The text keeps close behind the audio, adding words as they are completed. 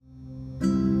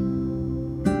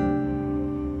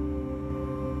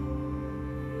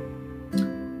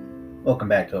Welcome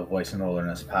back to a Voice in the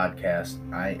Wilderness podcast.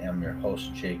 I am your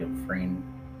host, Jacob Freen,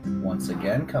 once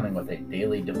again coming with a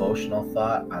daily devotional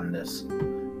thought on this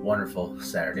wonderful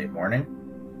Saturday morning.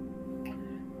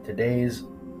 Today's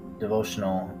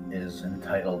devotional is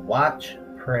entitled, Watch,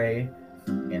 Pray,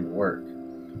 and Work.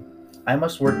 I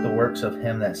must work the works of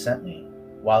him that sent me,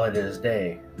 while it is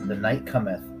day. The night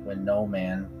cometh when no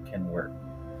man can work.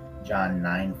 John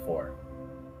 9:4.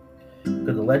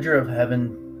 Could the ledger of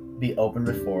heaven be open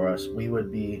before us, we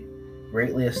would be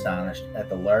greatly astonished at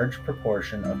the large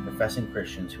proportion of professing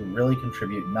Christians who really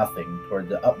contribute nothing toward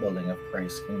the upbuilding of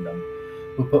Christ's kingdom,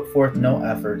 who put forth no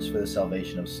efforts for the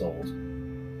salvation of souls.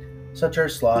 Such are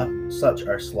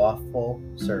slothful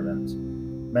servants.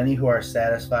 Many who are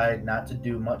satisfied not to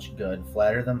do much good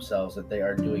flatter themselves that they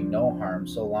are doing no harm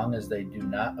so long as they do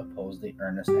not oppose the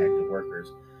earnest active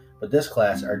workers, but this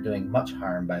class are doing much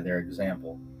harm by their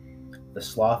example. The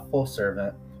slothful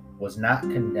servant was not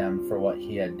condemned for what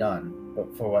he had done,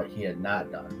 but for what he had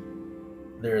not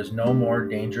done. There is no more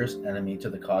dangerous enemy to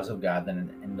the cause of God than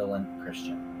an indolent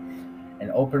Christian.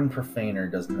 An open profaner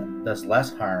does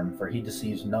less harm, for he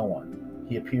deceives no one.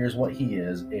 He appears what he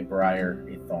is, a briar,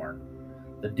 a thorn.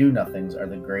 The do-nothings are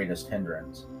the greatest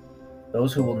hindrance.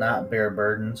 Those who will not bear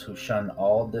burdens, who shun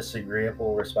all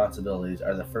disagreeable responsibilities,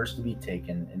 are the first to be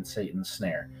taken in Satan's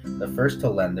snare, the first to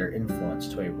lend their influence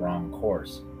to a wrong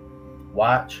course.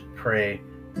 Watch, pray,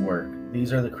 work.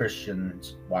 These are the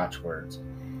Christian's watchwords.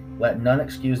 Let none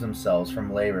excuse themselves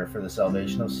from labor for the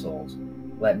salvation of souls.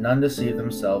 Let none deceive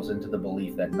themselves into the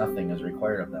belief that nothing is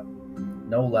required of them.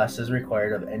 No less is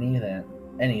required of any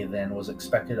than was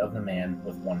expected of the man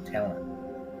with one talent.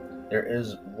 There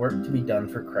is work to be done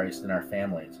for Christ in our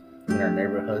families, in our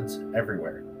neighborhoods,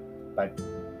 everywhere. By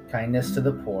kindness to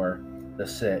the poor, the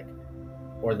sick,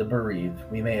 or the bereaved,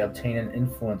 we may obtain an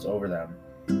influence over them,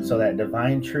 so that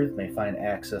divine truth may find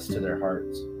access to their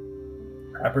hearts.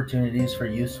 Opportunities for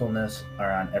usefulness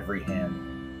are on every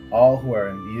hand. All who are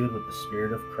imbued with the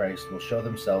Spirit of Christ will show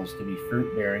themselves to be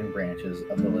fruit-bearing branches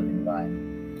of the living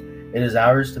vine. It is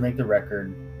ours to make the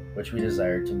record which we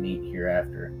desire to meet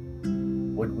hereafter.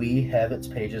 Would we have its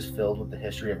pages filled with the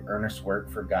history of earnest work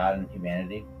for God and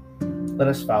humanity? Let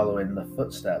us follow in the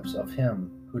footsteps of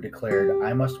him who declared,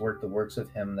 I must work the works of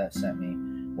him that sent me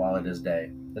while it is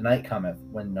day. The night cometh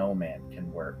when no man can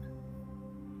work.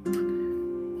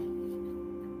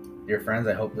 Dear friends,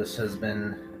 I hope this has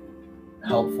been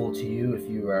helpful to you if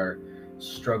you are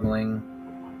struggling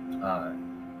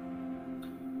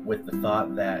with the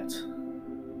thought that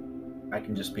I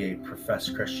can just be a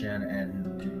professed Christian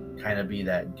and kind of be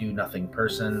that do-nothing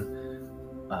person.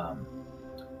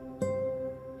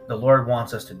 The Lord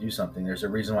wants us to do something. There's a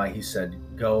reason why he said,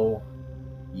 go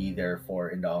ye therefore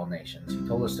into all nations. He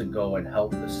told us to go and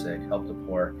help the sick, help the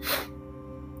poor,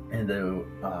 and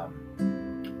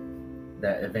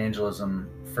that evangelism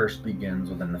first begins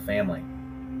within the family.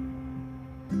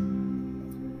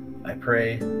 I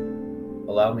pray,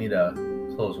 allow me to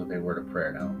close with a word of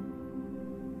prayer now.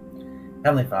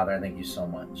 Heavenly Father, I thank you so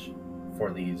much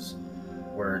for these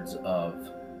words of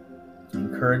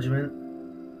encouragement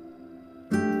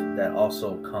that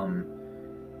also come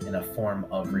in a form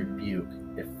of rebuke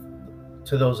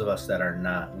to those of us that are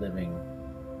not living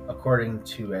according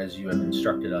to as you have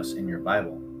instructed us in your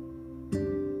Bible.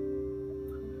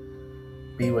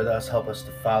 Be with us, help us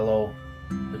to follow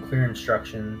the clear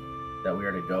instruction that we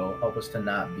are to go. Help us to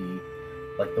not be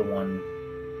like the one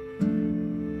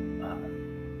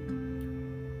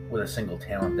with a single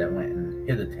talent that went and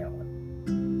hid the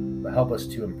talent, but help us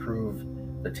to improve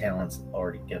the talents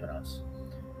already given us.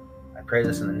 I pray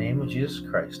this in the name of Jesus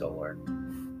Christ, O Lord.